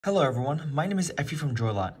Hello everyone, my name is Effie from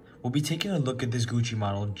Joylot. We'll be taking a look at this Gucci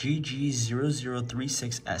model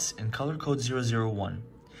GG0036S in color code 001.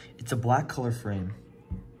 It's a black color frame.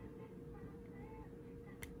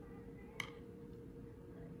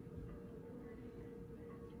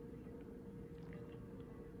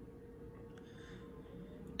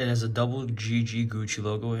 It has a double GG Gucci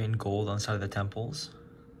logo in gold on the side of the temples.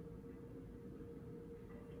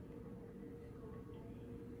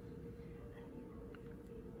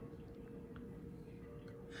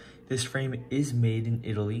 This frame is made in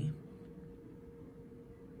Italy.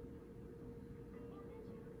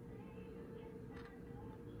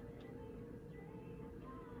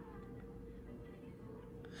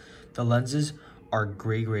 The lenses are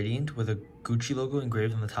gray gradient with a Gucci logo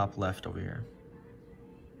engraved on the top left over here.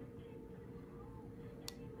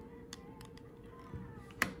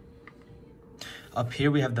 Up here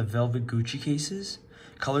we have the velvet Gucci cases.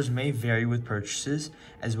 Colors may vary with purchases,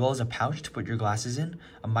 as well as a pouch to put your glasses in,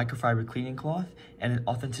 a microfiber cleaning cloth, and an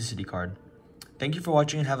authenticity card. Thank you for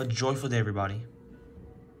watching and have a joyful day, everybody.